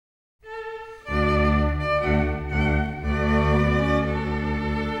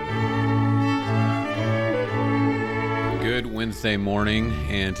Wednesday morning,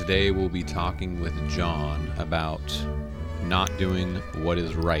 and today we'll be talking with John about not doing what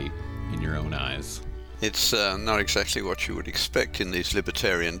is right in your own eyes. It's not exactly what you would expect in these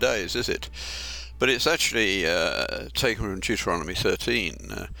libertarian days, is it? But it's actually taken from Deuteronomy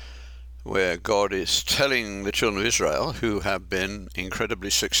 13, where God is telling the children of Israel, who have been incredibly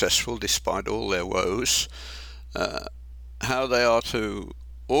successful despite all their woes, how they are to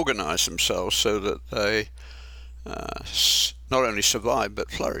organize themselves so that they not only survive but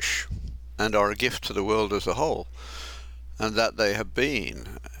flourish and are a gift to the world as a whole, and that they have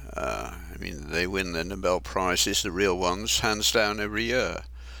been. They win the Nobel Prizes, the real ones, hands down every year.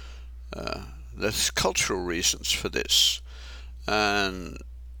 There's cultural reasons for this, and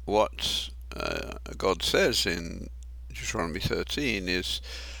what God says in Deuteronomy 13 is,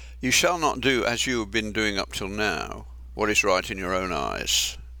 "You shall not do as you have been doing up till now, what is right in your own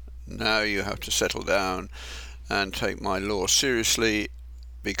eyes. Now you have to settle down and take my law seriously,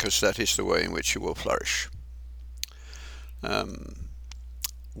 because that is the way in which you will flourish."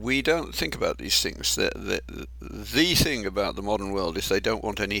 We don't think about these things. The thing about the modern world is they don't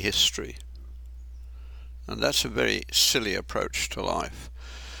want any history. And that's a very silly approach to life.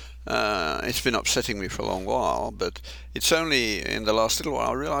 It's been upsetting me for a long while, but it's only in the last little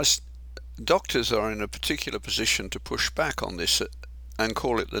while I realized doctors are in a particular position to push back on this and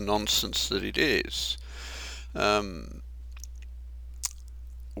call it the nonsense that it is.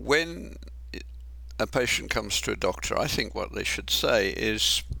 When a patient comes to a doctor, I think what they should say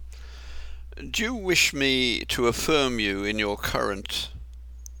is, "Do you wish me to affirm you in your current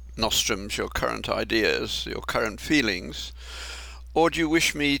nostrums, your current ideas, your current feelings, or do you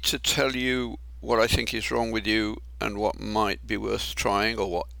wish me to tell you what I think is wrong with you and what might be worth trying, or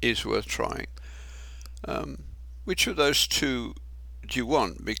what is worth trying? Which of those two do you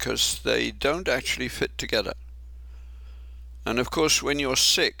want?" Because they don't actually fit together. And of course, when you're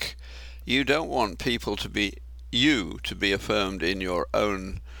sick, you don't want people to be affirmed in your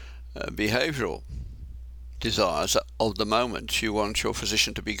own behavioral desires of the moment. You want your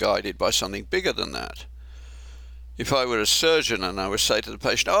physician to be guided by something bigger than that. If I were a surgeon and I would say to the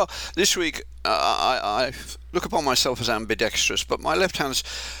patient, "Oh, this week I look upon myself as ambidextrous, but my left hand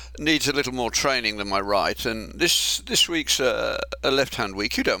needs a little more training than my right, and this week's a left hand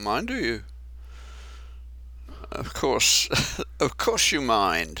week. You don't mind, do you?" Of course you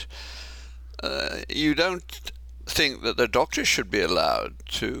mind. You don't think that the doctor should be allowed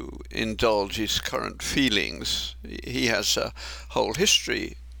to indulge his current feelings. He has a whole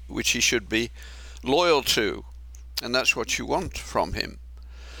history which he should be loyal to, and that's what you want from him.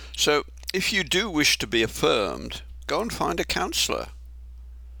 So if you do wish to be affirmed, go and find a counsellor.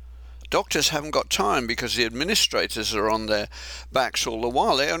 Doctors haven't got time because the administrators are on their backs all the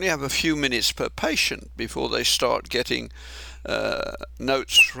while. They only have a few minutes per patient before they start getting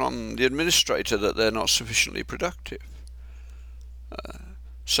notes from the administrator that they're not sufficiently productive.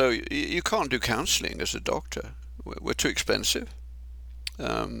 So you can't do counselling as a doctor. We're too expensive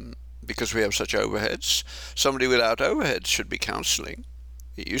because we have such overheads. Somebody without overheads should be counselling.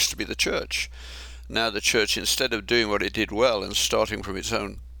 It used to be the church. Now the church, instead of doing what it did well and starting from its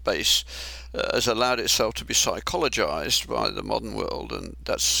own base, has allowed itself to be psychologized by the modern world, and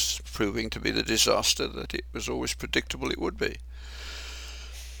that's proving to be the disaster that it was always predictable it would be.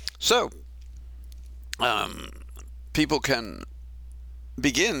 So people can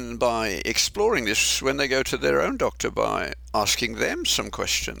begin by exploring this when they go to their own doctor, by asking them some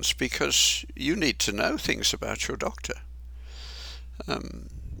questions, because you need to know things about your doctor.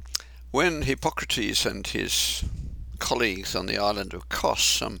 When Hippocrates and his colleagues on the island of Kos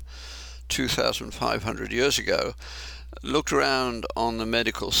some 2,500 years ago looked around on the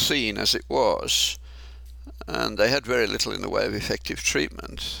medical scene as it was, and they had very little in the way of effective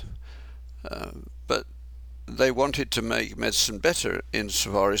treatment, but they wanted to make medicine better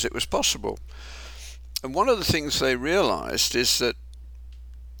insofar as it was possible. And one of the things they realized is that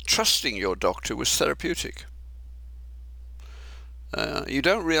trusting your doctor was therapeutic. You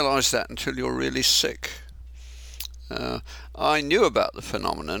don't realize that until you're really sick. I knew about the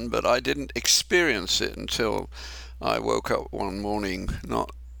phenomenon, but I didn't experience it until I woke up one morning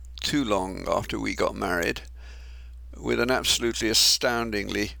not too long after we got married with an absolutely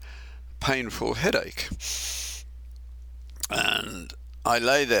astoundingly painful headache. And I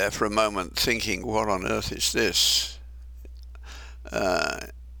lay there for a moment thinking, what on earth is this?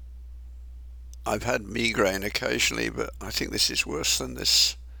 I've had migraine occasionally, but I think this is worse than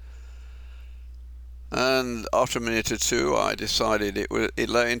this. And after a minute or two, I decided it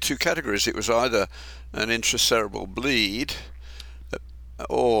lay in two categories. It was either an intracerebral bleed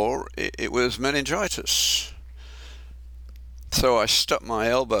or it was meningitis. So I stuck my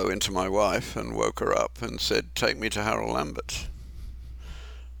elbow into my wife and woke her up and said, "Take me to Harold Lambert,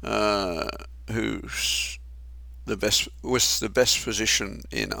 who's was the best physician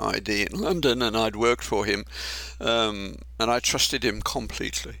in ID in London, and I'd worked for him, and I trusted him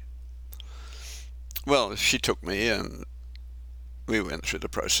completely." Well, she took me and we went through the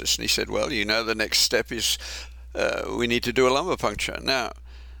process, and he said, "Well, the next step is we need to do a lumbar puncture." Now,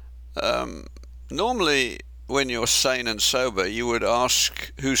 normally when you're sane and sober, you would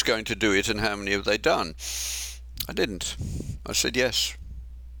ask who's going to do it and how many have they done. I didn't. I said yes.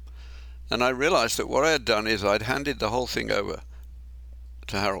 And I realized that what I had done is I'd handed the whole thing over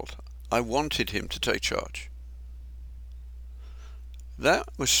to Harold. I wanted him to take charge. That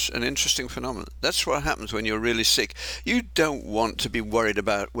was an interesting phenomenon. That's what happens when you're really sick. You don't want to be worried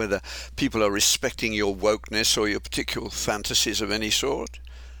about whether people are respecting your wokeness or your particular fantasies of any sort.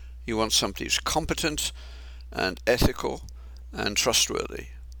 You want somebody who's competent and ethical and trustworthy.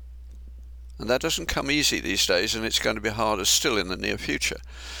 And that doesn't come easy these days, and it's going to be harder still in the near future.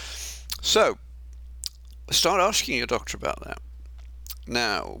 So, start asking your doctor about that.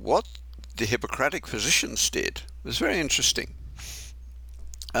 Now, what the Hippocratic physicians did was very interesting.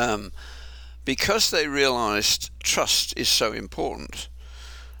 Because they realized trust is so important,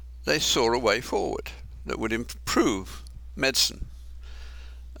 they saw a way forward that would improve medicine.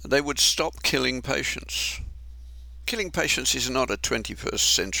 They would stop killing patients. Killing patients is not a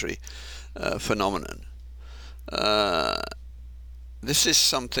 21st century phenomenon. This is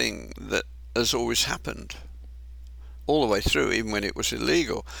something that has always happened all the way through. Even when it was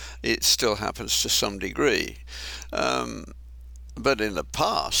illegal, it still happens to some degree. But in the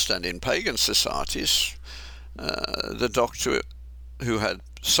past and in pagan societies, the doctor who had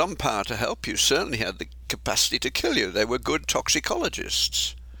some power to help you certainly had the capacity to kill you. They were good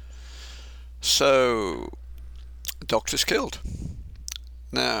toxicologists. So doctors killed.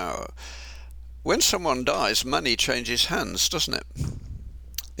 Now, when someone dies, money changes hands, doesn't it?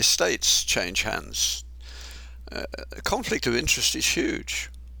 Estates change hands. Conflict of interest is huge.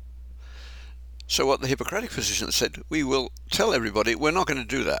 So what the Hippocratic physicians said, we will tell everybody we're not going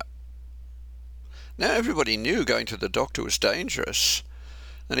to do that. Now everybody knew going to the doctor was dangerous,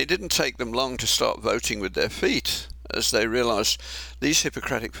 and it didn't take them long to start voting with their feet as they realized these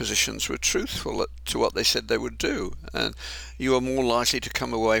Hippocratic physicians were truthful to what they said they would do, and you are more likely to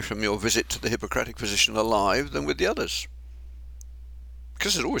come away from your visit to the Hippocratic physician alive than with the others.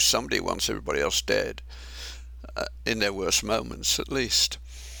 Because there's always somebody who wants everybody else dead, in their worst moments at least.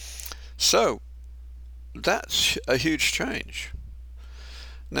 So that's a huge change.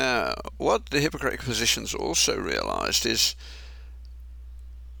 Now, what the Hippocratic physicians also realized is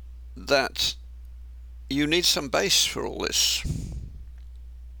that you need some base for all this.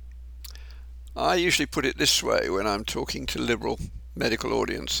 I usually put it this way when I'm talking to liberal medical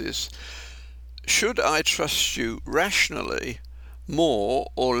audiences. Should I trust you rationally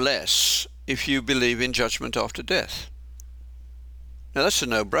more or less if you believe in judgment after death? Now that's a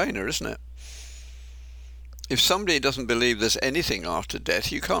no-brainer, isn't it? If somebody doesn't believe there's anything after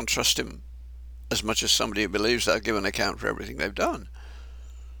death, you can't trust him as much as somebody who believes they'll give an account for everything they've done.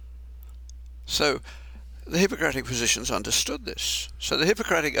 So the Hippocratic physicians understood this. So the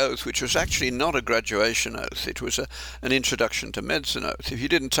Hippocratic Oath, which was actually not a graduation oath, it was an introduction to medicine oath. If you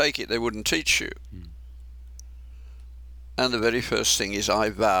didn't take it, they wouldn't teach you. And the very first thing is, I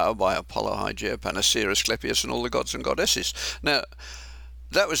vow by Apollo, Hygeia, Panacea, Asclepius, and all the gods and goddesses. Now,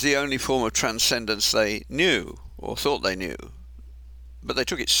 that was the only form of transcendence they knew, or thought they knew. But they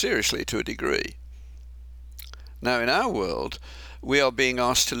took it seriously to a degree. Now, in our world, we are being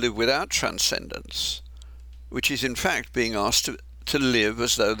asked to live without transcendence, which is in fact being asked to live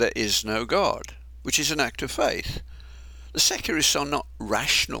as though there is no God, which is an act of faith. The secularists are not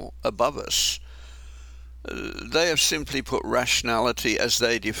rational above us. They have simply put rationality as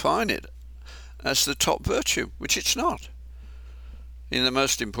they define it as the top virtue, which it's not. In the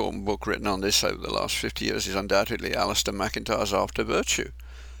most important book written on this over the last 50 years is undoubtedly Alistair McIntyre's After Virtue,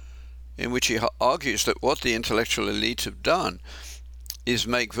 in which he argues that what the intellectual elite have done is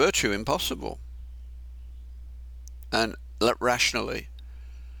make virtue impossible, and rationally,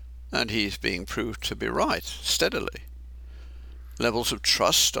 and he's being proved to be right steadily. Levels of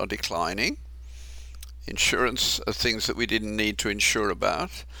trust are declining. Insurance of things that we didn't need to insure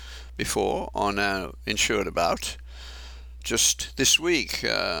about before are now insured about. Just this week,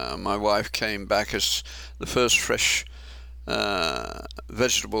 my wife came back as the first fresh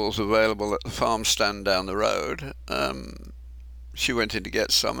vegetables available at the farm stand down the road. She went in to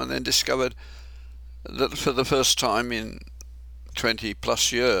get some and then discovered that for the first time in 20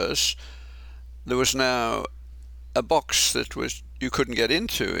 plus years, there was now a box that was you couldn't get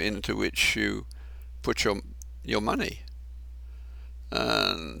into which you put your money.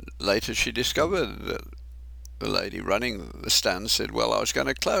 And later she discovered that the lady running the stand said, well, I was going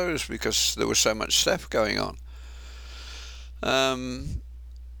to close because there was so much theft going on.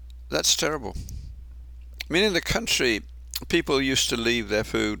 That's terrible. I mean, in the country, people used to leave their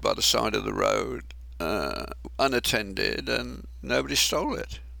food by the side of the road unattended, and nobody stole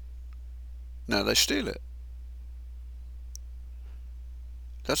it. Now they steal it.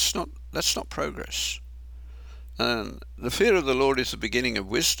 That's not progress. And the fear of the Lord is the beginning of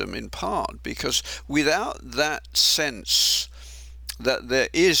wisdom, in part because without that sense that there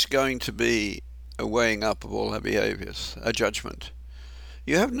is going to be a weighing up of all our behaviors, a judgment,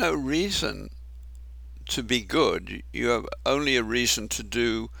 you have no reason to be good. You have only a reason to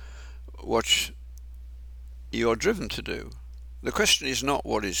do what you are driven to do. The question is not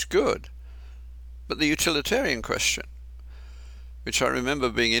what is good, but the utilitarian question, which I remember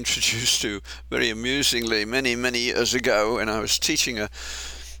being introduced to very amusingly many, many years ago when I was teaching a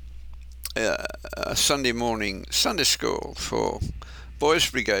Sunday morning Sunday school for Boys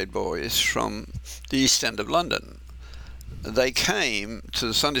Brigade boys from the East End of London. They came to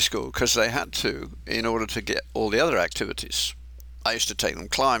the Sunday school because they had to in order to get all the other activities. I used to take them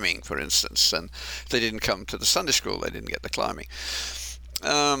climbing, for instance, and if they didn't come to the Sunday school, they didn't get the climbing.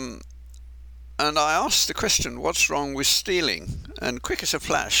 And I asked the question, what's wrong with stealing? And quick as a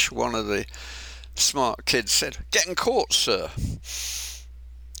flash, one of the smart kids said, getting caught, sir.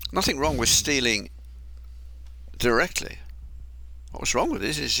 Nothing wrong with stealing directly. What's wrong with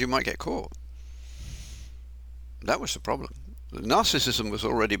this is you might get caught. That was the problem. The narcissism was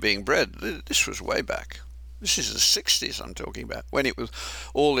already being bred. This was way back. This is the 60s I'm talking about, when it was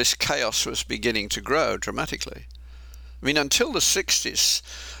all this chaos was beginning to grow dramatically. I mean, until the 60s,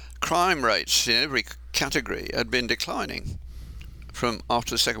 crime rates in every category had been declining from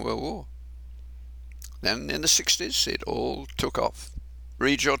after the Second World War. Then in the 60s, it all took off.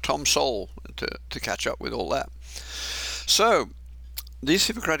 Read your Tom Sowell to catch up with all that. So these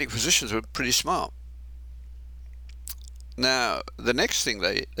Hippocratic physicians were pretty smart. Now, the next thing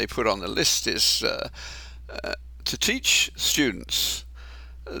they put on the list is to teach students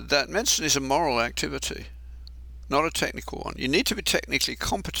that medicine is a moral activity, not a technical one. You need to be technically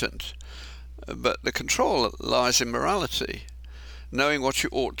competent, but the control lies in morality, knowing what you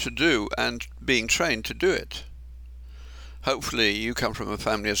ought to do and being trained to do it. Hopefully you come from a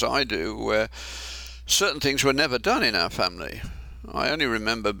family, as I do, where certain things were never done in our family. I only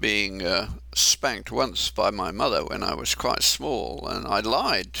remember being spanked once by my mother when I was quite small, and I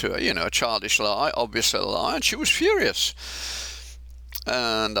lied to her, a childish lie, obvious a lie, and she was furious.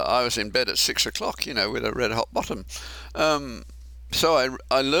 And I was in bed at 6 o'clock, with a red hot bottom. So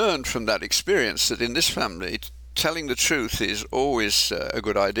I learned from that experience that in this family, telling the truth is always a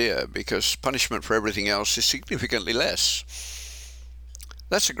good idea, because punishment for everything else is significantly less.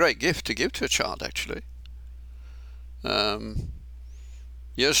 That's a great gift to give to a child, actually.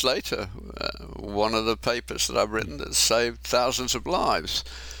 Years later, one of the papers that I've written that saved thousands of lives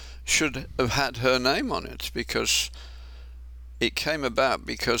should have had her name on it, because it came about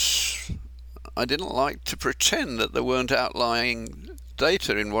because I didn't like to pretend that there weren't outlying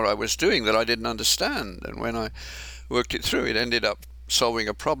data in what I was doing that I didn't understand. And when I worked it through, it ended up solving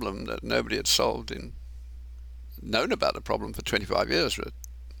a problem that nobody had known about the problem for 25 years. But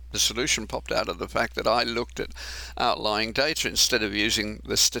the solution popped out of the fact that I looked at outlying data instead of using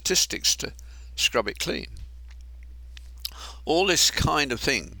the statistics to scrub it clean. All this kind of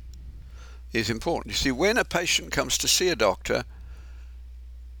thing is important. You see, when a patient comes to see a doctor,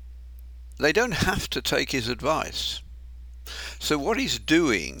 they don't have to take his advice. So what he's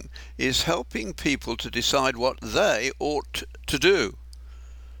doing is helping people to decide what they ought to do.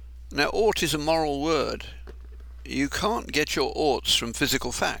 Now, ought is a moral word. You can't get your oughts from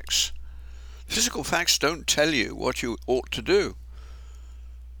physical facts. Physical facts don't tell you what you ought to do.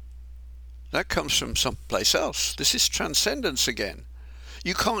 That comes from someplace else. This is transcendence again.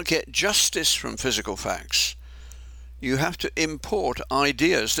 You can't get justice from physical facts. You have to import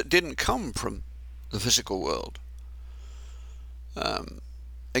ideas that didn't come from the physical world.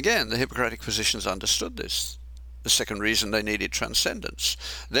 Again, the Hippocratic physicians understood this. The second reason they needed transcendence.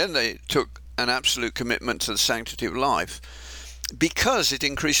 Then they took an absolute commitment to the sanctity of life because it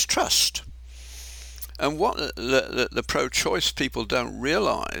increased trust. And what the pro-choice people don't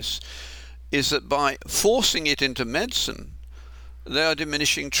realize is that by forcing it into medicine, they are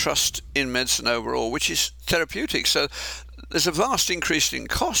diminishing trust in medicine overall, which is therapeutic. So there's a vast increase in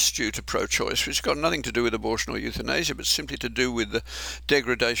cost due to pro-choice, which has got nothing to do with abortion or euthanasia, but simply to do with the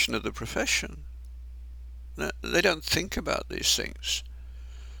degradation of the profession. They don't think about these things.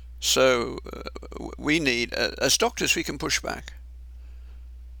 So we need, as doctors, we can push back.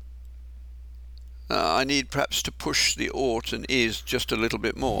 I need perhaps to push the ought and is just a little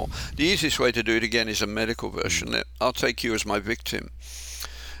bit more. The easiest way to do it, again, is a medical version. I'll take you as my victim.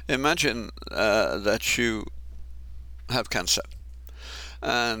 Imagine that you have cancer.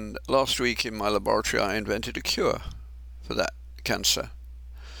 And last week in my laboratory I invented a cure for that cancer.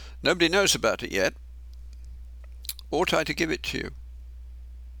 Nobody knows about it yet. Ought I to give it to you?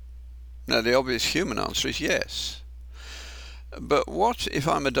 Now the obvious human answer is yes. But what if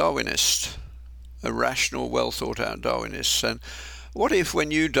I'm a Darwinist? A rational, well thought out Darwinist? And what if when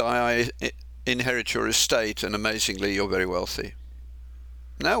you die I inherit your estate and amazingly you're very wealthy?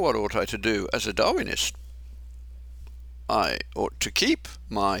 Now what ought I to do as a Darwinist? I ought to keep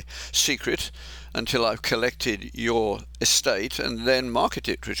my secret until I've collected your estate and then market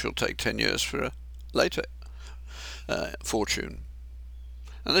it, which will take 10 years for a later fortune.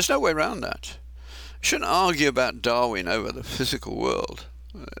 And there's no way around that. You shouldn't argue about Darwin over the physical world.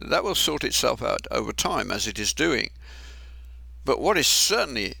 That will sort itself out over time, as it is doing. But what is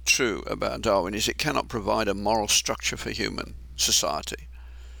certainly true about Darwin is it cannot provide a moral structure for human society.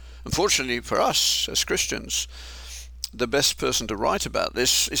 Unfortunately for us as Christians, the best person to write about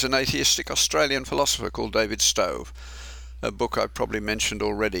this is an atheistic Australian philosopher called David Stove, a book I've probably mentioned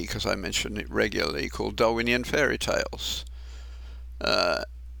already because I mention it regularly, called Darwinian Fairy Tales.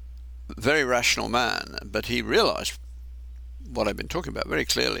 Very rational man, but he realized what I've been talking about very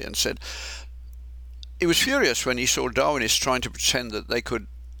clearly and said he was furious when he saw Darwinists trying to pretend that they could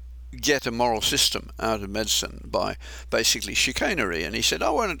get a moral system out of medicine by basically chicanery, and he said,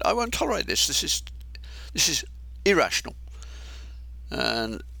 I won't tolerate this. This is irrational.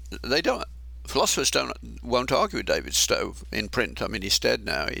 And philosophers won't argue with David Stove in print. I mean, he's dead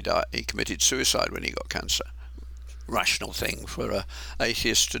now. He committed suicide when he got cancer. Rational thing for an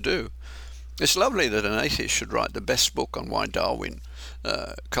atheist to do. It's lovely that an atheist should write the best book on why Darwin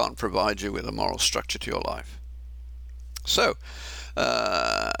can't provide you with a moral structure to your life. So,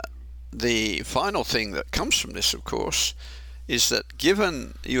 the final thing that comes from this, of course, is that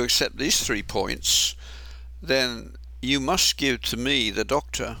given you accept these 3 points, then you must give to me, the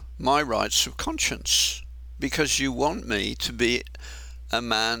doctor, my rights of conscience, because you want me to be a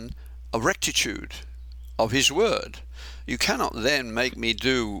man of rectitude, of his word. You cannot then make me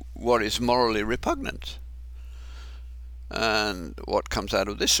do what is morally repugnant. And what comes out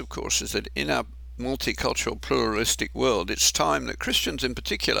of this, of course, is that in our multicultural, pluralistic world, it's time that Christians in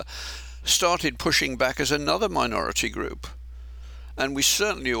particular started pushing back as another minority group. And we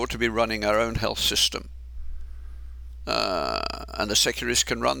certainly ought to be running our own health system. And the secularists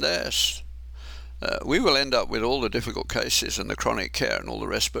can run theirs. We will end up with all the difficult cases and the chronic care and all the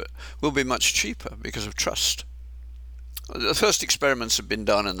rest, but we'll be much cheaper because of trust. The first experiments have been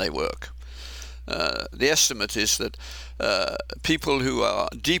done and they work. The estimate is that people who are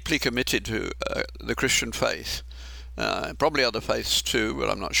deeply committed to the Christian faith, probably other faiths too, but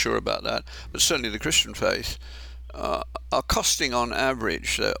I'm not sure about that, but certainly the Christian faith, are costing on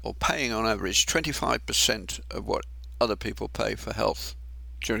average, or paying on average, 25% of what other people pay for health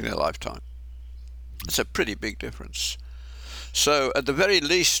during their lifetime. It's a pretty big difference. So at the very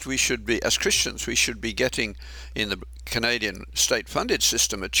least, we should be, as Christians, we should be getting in the Canadian state-funded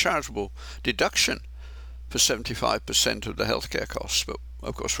system a charitable deduction for 75% of the healthcare costs, but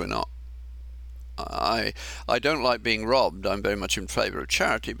of course we're not. I don't like being robbed. I'm very much in favour of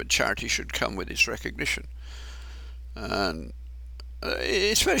charity, but charity should come with its recognition. And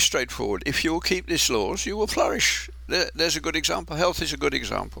it's very straightforward. If you will keep these laws, you will flourish. There's a good example. Health is a good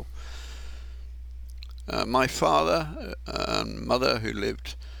example. My father and mother, who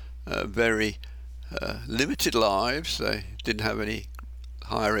lived very limited lives, they didn't have any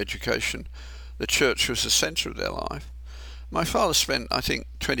higher education. The church was the centre of their life. My father spent, I think,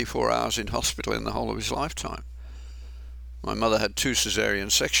 24 hours in hospital in the whole of his lifetime. My mother had 2 cesarean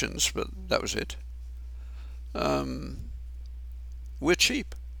sections, but that was it. We're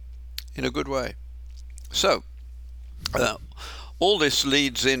cheap, in a good way. So, all this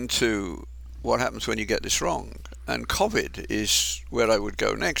leads into what happens when you get this wrong. And COVID is where I would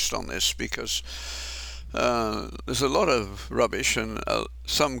go next on this, because there's a lot of rubbish and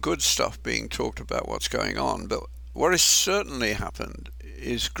some good stuff being talked about what's going on. But what has certainly happened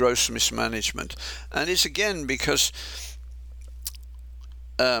is gross mismanagement. And it's again because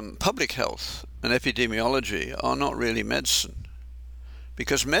public health and epidemiology are not really medicine.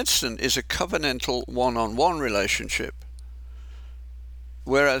 Because medicine is a covenantal one-on-one relationship,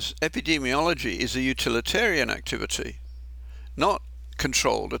 whereas epidemiology is a utilitarian activity, not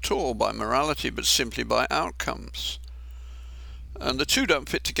controlled at all by morality, but simply by outcomes. And the two don't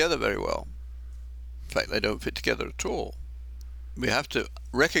fit together very well. In fact, they don't fit together at all. We have to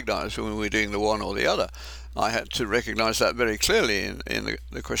recognize when we're doing the one or the other. I had to recognize that very clearly in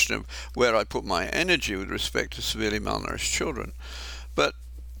the question of where I put my energy with respect to severely malnourished children. But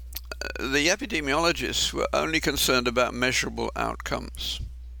the epidemiologists were only concerned about measurable outcomes.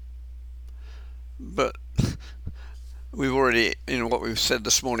 But we've already, in what we've said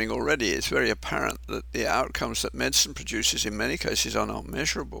this morning already, it's very apparent that the outcomes that medicine produces in many cases are not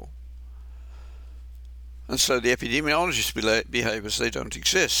measurable. And so the epidemiologists behave as they don't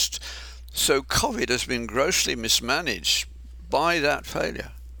exist. So COVID has been grossly mismanaged by that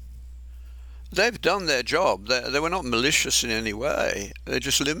failure. They've done their job. They were not malicious in any way. They're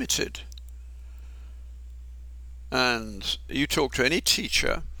just limited. And you talk to any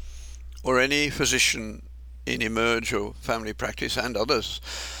teacher or any physician in Emerge or family practice and others,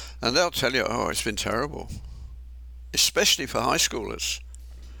 and they'll tell you, oh, it's been terrible, especially for high schoolers,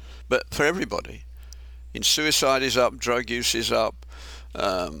 but for everybody. In suicide is up, drug use is up.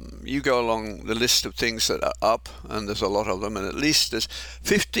 You go along the list of things that are up, and there's a lot of them, and at least there's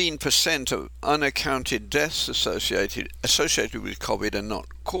 15% of unaccounted deaths associated with COVID and not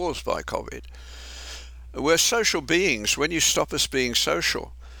caused by COVID. We're social beings. When you stop us being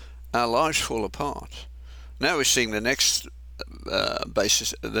social, our lives fall apart. Now we're seeing the next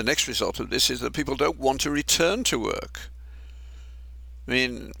the next result of this is that people don't want to return to work. I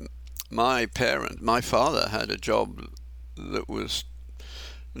mean, my father had a job that was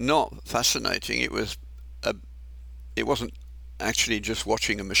not fascinating. It wasn't actually just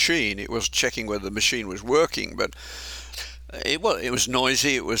watching a machine. It was checking whether the machine was working, but it was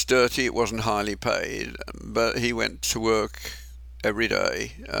noisy, it was dirty, it wasn't highly paid, but he went to work every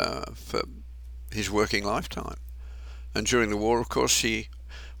day for his working lifetime. And during the war, of course, he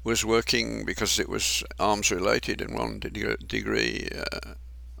was working, because it was arms related in one degree,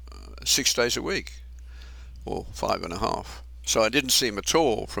 6 days a week, or 5.5. So I didn't see him at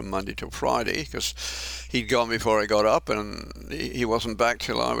all from Monday till Friday, because he'd gone before I got up, and he wasn't back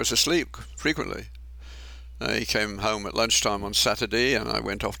till I was asleep frequently. He came home at lunchtime on Saturday, and I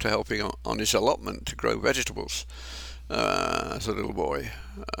went off to help him on his allotment to grow vegetables as a little boy.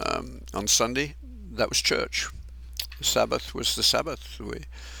 On Sunday, that was church. The Sabbath was the Sabbath. We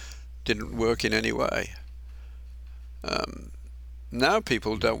didn't work in any way. Now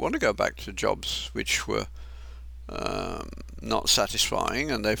people don't want to go back to jobs which were not satisfying,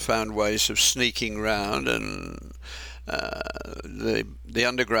 and they found ways of sneaking around, and the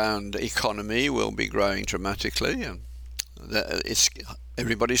underground economy will be growing dramatically, and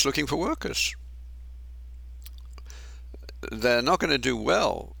everybody's looking for workers. They're not going to do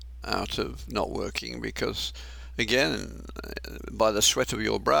well out of not working, because again, by the sweat of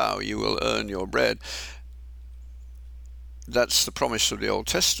your brow you will earn your bread. That's the promise of the Old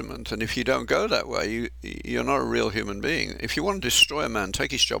Testament, and if you don't go that way, you're not a real human being. If you want to destroy a man,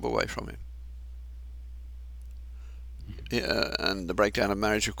 take his job away from him. And the breakdown of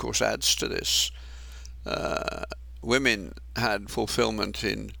marriage, of course, adds to this. Women had fulfillment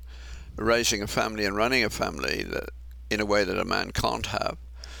in raising a family and running a family in a way that a man can't have,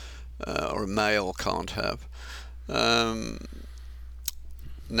 or a male can't have.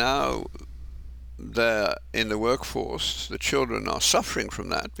 Now they're in the workforce, the children are suffering from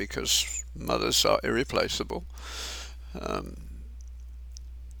that because mothers are irreplaceable.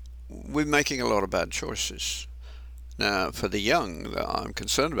 We're making a lot of bad choices. Now, for the young that I'm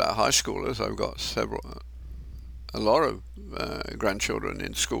concerned about, high schoolers, I've got a lot of grandchildren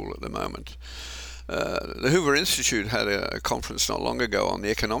in school at the moment. The Hoover Institute had a conference not long ago on the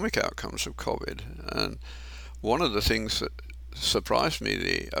economic outcomes of COVID, and one of the things that surprised me,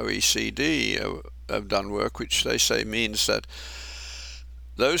 the OECD have done work which they say means that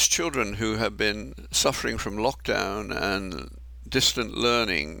those children who have been suffering from lockdown and distant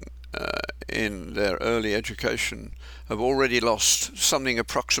learning in their early education have already lost something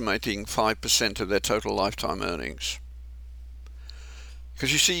approximating 5% of their total lifetime earnings.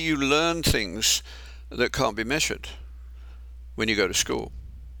 Because you see, you learn things that can't be measured when you go to school.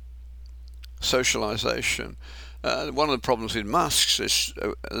 Socialization. One of the problems with masks is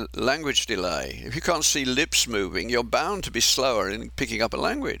language delay. If you can't see lips moving, you're bound to be slower in picking up a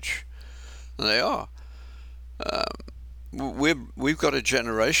language. And they are. We've got a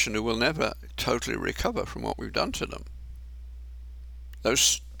generation who will never totally recover from what we've done to them.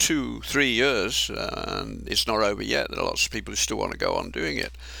 Those 2-3 years, and it's not over yet. There are lots of people who still want to go on doing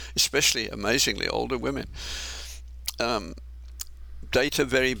it, especially, amazingly, older women. Data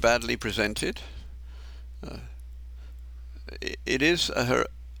very badly presented. it is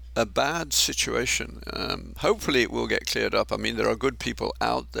a bad situation. Hopefully it will get cleared up. I mean, there are good people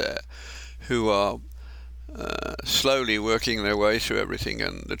out there who are slowly working their way through everything,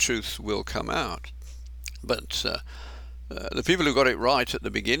 and the truth will come out. But the people who got it right at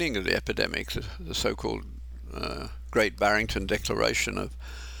the beginning of the epidemic, the so-called Great Barrington Declaration of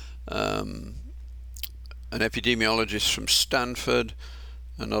an epidemiologist from Stanford,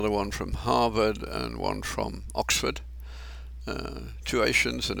 another one from Harvard, and one from Oxford, 2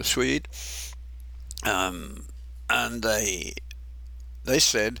 Asians and a Swede, and they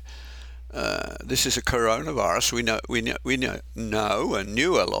said, this is a coronavirus. We know and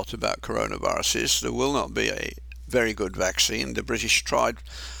knew a lot about coronaviruses. There will not be a very good vaccine. The British tried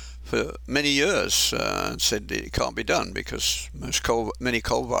for many years and said it can't be done because many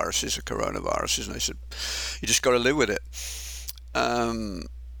cold viruses are coronaviruses, and they said you just got to live with it.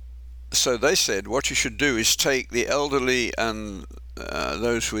 So they said what you should do is take the elderly and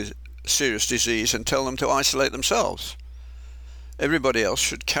those with serious disease and tell them to isolate themselves. Everybody else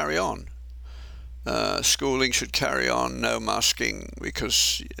should carry on. Schooling should carry on, no masking,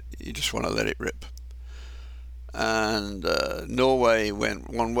 because you just want to let it rip. And Norway went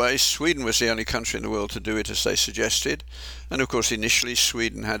one way. Sweden was the only country in the world to do it as they suggested. And of course, initially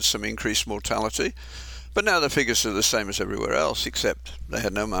Sweden had some increased mortality. But now the figures are the same as everywhere else, except they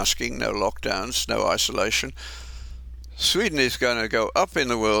had no masking, no lockdowns, no isolation. Sweden is going to go up in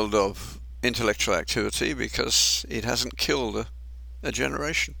the world of intellectual activity because it hasn't killed a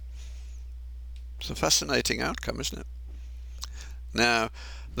generation. It's a fascinating outcome, isn't it? Now,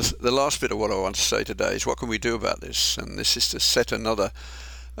 the last bit of what I want to say today is what can we do about this? And this is to set another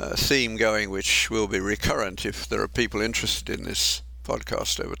theme going, which will be recurrent if there are people interested in this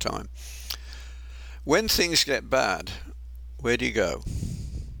podcast over time. When things get bad, where do you go?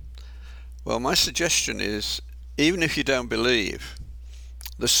 Well, my suggestion is, even if you don't believe,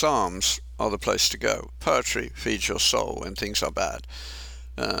 the Psalms are the place to go. Poetry feeds your soul when things are bad.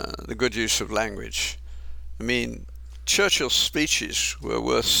 The good use of language. I mean, Churchill's speeches were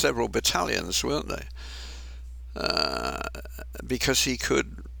worth several battalions, weren't they? Because he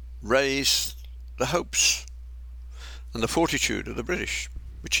could raise the hopes and the fortitude of the British,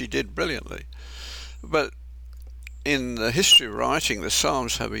 which he did brilliantly. But in the history of writing, the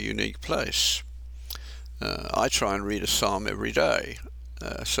Psalms have a unique place. I try and read a psalm every day,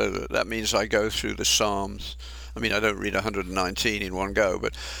 so that means I go through the Psalms. I mean, I don't read 119 in one go,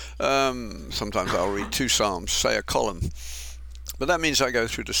 but sometimes I'll read 2 psalms, say a column. But that means I go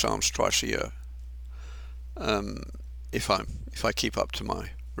through the Psalms twice a year. If I keep up to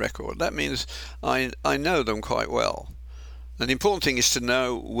my record, that means I know them quite well. And the important thing is to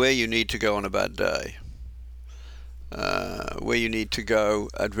know where you need to go on a bad day, where you need to go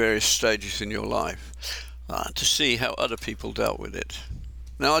at various stages in your life, to see how other people dealt with it.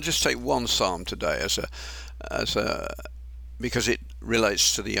 Now, I'll just take one psalm today because it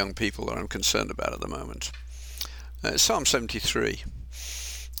relates to the young people that I'm concerned about at the moment. Psalm 73,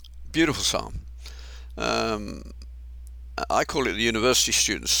 beautiful psalm. I call it the university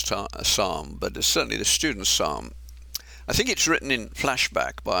student's psalm, but it's certainly the student's psalm. I think it's written in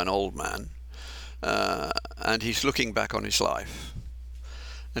flashback by an old man, and he's looking back on his life.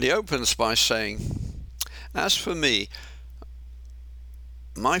 And he opens by saying, "As for me,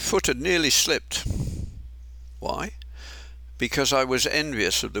 my foot had nearly slipped." Why? Because I was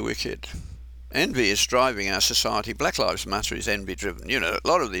envious of the wicked. Envy is driving our society. Black Lives Matter is envy driven. You know, a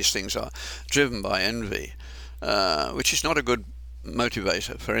lot of these things are driven by envy, which is not a good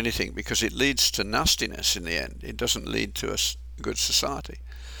motivator for anything because it leads to nastiness in the end. It doesn't lead to a good society.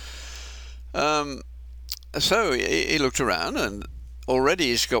 So he looked around, and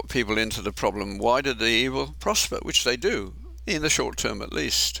already he's got people into the problem. Why did the evil prosper? Which they do, in the short term at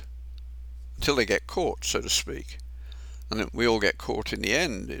least, until they get caught, so to speak. And we all get caught in the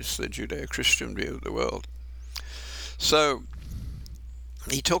end, is the Judeo-Christian view of the world. So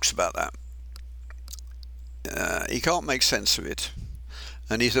he talks about that. He can't make sense of it.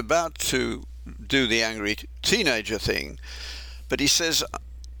 And he's about to do the angry teenager thing. But he says,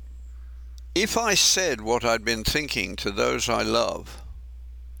 if I said what I'd been thinking to those I love,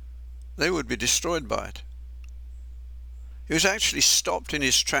 they would be destroyed by it. He was actually stopped in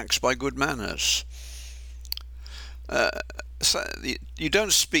his tracks by good manners. So you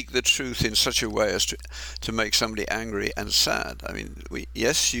don't speak the truth in such a way as to make somebody angry and sad. I mean,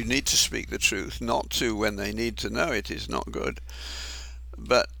 yes, you need to speak the truth, not to when they need to know it is not good,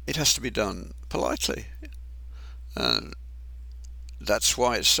 but it has to be done politely. That's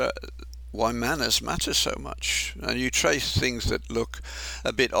why why manners matter so much. And you trace things that look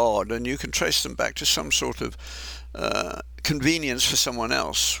a bit odd, and you can trace them back to some sort of convenience for someone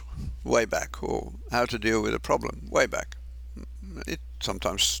else way back, or how to deal with a problem way back. It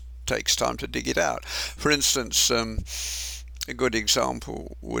sometimes takes time to dig it out. For instance, a good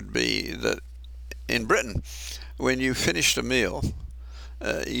example would be that in Britain, when you finished a meal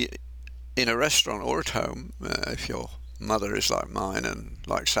in a restaurant or at home, if your mother is like mine and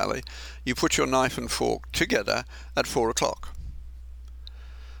like Sally, you put your knife and fork together at 4 o'clock.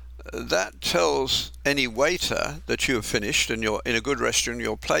 That tells any waiter that you have finished, and you're in a good restaurant,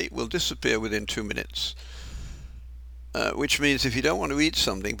 your plate will disappear within 2 minutes. Which means if you don't want to eat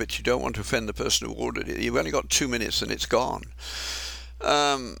something, but you don't want to offend the person who ordered it, you've only got 2 minutes and it's gone.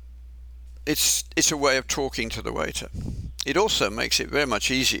 It's a way of talking to the waiter. It also makes it very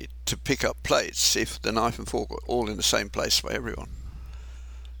much easier to pick up plates if the knife and fork are all in the same place for everyone.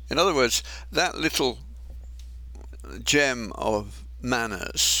 In other words, that little gem of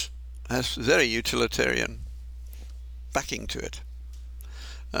manners has very utilitarian backing to it.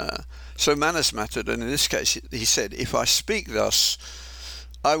 So manners mattered, and in this case he said, if I speak thus,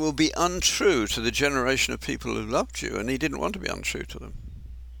 I will be untrue to the generation of people who loved you. And he didn't want to be untrue to them.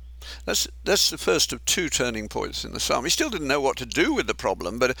 That's the first of 2 turning points in the psalm. He still didn't know what to do with the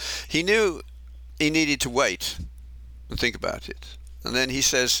problem, but he knew he needed to wait and think about it. And then he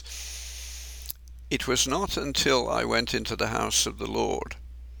says, it was not until I went into the house of the Lord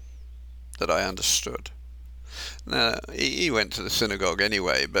that I understood. Now, he went to the synagogue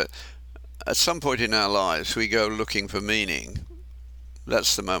anyway, but at some point in our lives we go looking for meaning.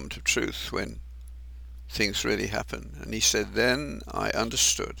 That's the moment of truth, when things really happen. And he said, then I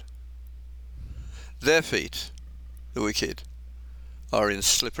understood. Their feet, the wicked, are in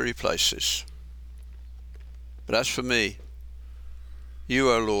slippery places. But as for me, you,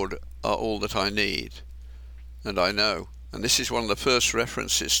 O Lord, are all that I need, and I know, and this is one of the first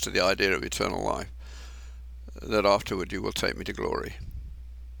references to the idea of eternal life, that afterward you will take me to glory.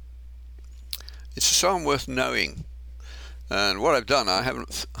 It's a psalm worth knowing, and what I've done, I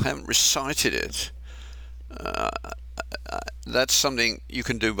haven't recited it. That's something you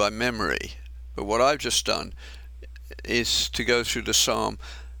can do by memory, but what I've just done is to go through the psalm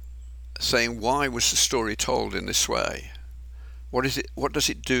saying, why was the story told in this way? What is it? What does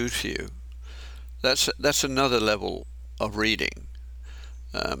it do to you? That's another level of reading.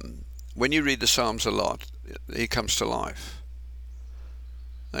 When you read the Psalms a lot, it comes to life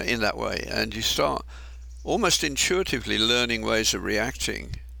in that way, and you start almost intuitively learning ways of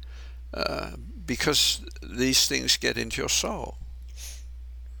reacting because these things get into your soul.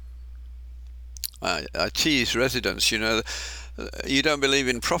 I tease residents, you don't believe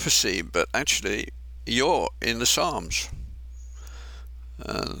in prophecy, but actually you're in the Psalms.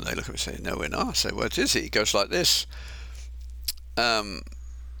 They look at me and say, no, we're not. I say, what is it? It goes like this. I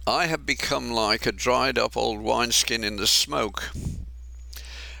have become like a dried up old wineskin in the smoke.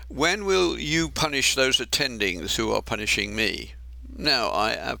 When will you punish those attendings who are punishing me? Now,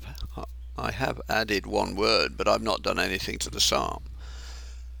 I have added one word, but I've not done anything to the psalm.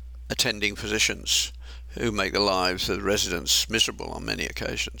 Attending physicians who make the lives of the residents miserable on many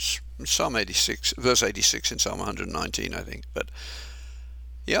occasions. Psalm 86, verse 86 in Psalm 119, I think. But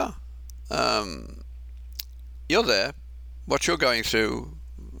yeah, you're there. What you're going through,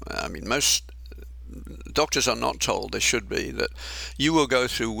 I mean, most doctors are not told, they should be, that you will go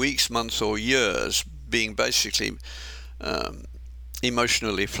through weeks, months or years being basically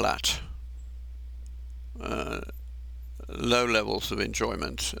emotionally flat. Low levels of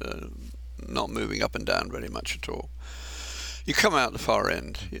enjoyment, not moving up and down very much at all. You come out the far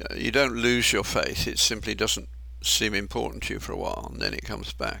end. You don't lose your faith. It simply doesn't seem important to you for a while, and then it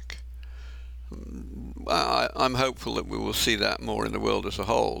comes back. I'm hopeful that we will see that more in the world as a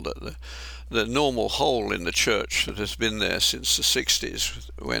whole, that the normal hole in the church that has been there since the 60s,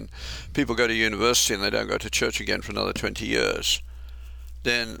 when people go to university and they don't go to church again for another 20 years,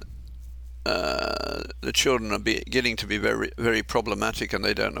 then the children are beginning to be very, very problematic, and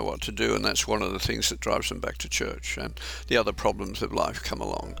they don't know what to do, and that's one of the things that drives them back to church. And the other problems of life come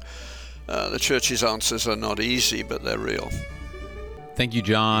along. The church's answers are not easy, but they're real. Thank you,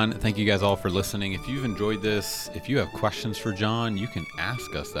 John. Thank you guys all for listening. If you've enjoyed this, if you have questions for John, you can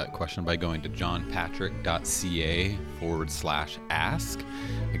ask us that question by going to johnpatrick.ca/ask.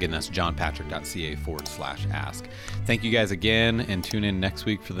 Again, that's johnpatrick.ca/ask. Thank you guys again, and tune in next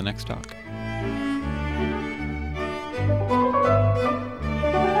week for the next talk.